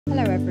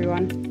Hello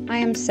everyone, I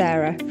am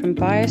Sarah from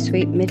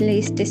Biosweep Middle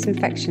East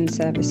Disinfection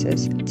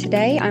Services.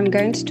 Today I'm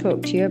going to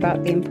talk to you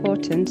about the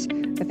importance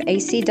of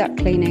AC duct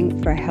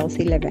cleaning for a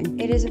healthy living.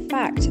 It is a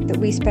fact that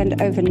we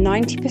spend over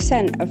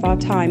 90% of our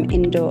time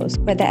indoors,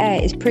 where the air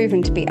is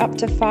proven to be up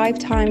to 5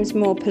 times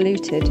more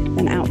polluted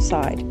than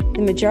outside.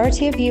 The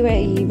majority of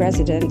UAE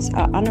residents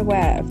are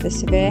unaware of the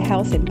severe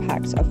health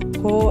impacts of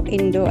poor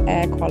indoor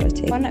air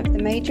quality. One of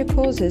the major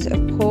causes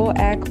of poor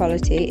air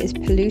quality is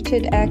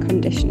polluted air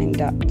conditioning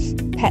ducts.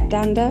 Pet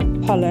dander,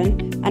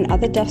 pollen, and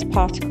other dust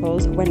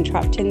particles, when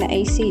trapped in the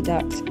AC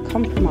ducts,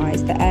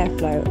 compromise the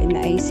airflow in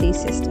the AC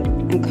system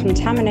and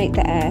contaminate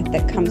the air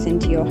that comes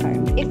into your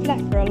home. If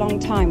left for a long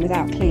time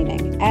without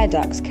cleaning, air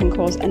ducts can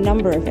cause a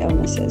number of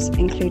illnesses,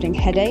 including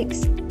headaches,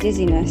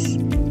 dizziness,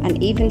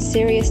 and even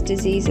serious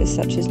diseases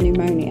such as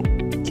pneumonia.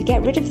 To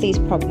get rid of these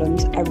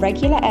problems, a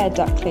regular air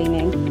duct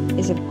cleaning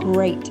is of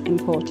great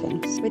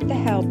importance. With the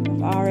help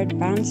of our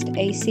advanced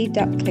AC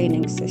duct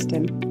cleaning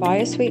system,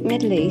 Biosweep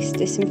Middle East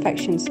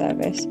Disinfection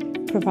Service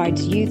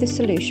provides you the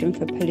solution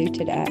for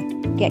polluted air.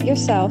 Get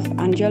yourself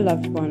and your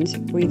loved ones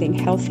breathing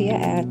healthier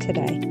air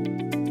today.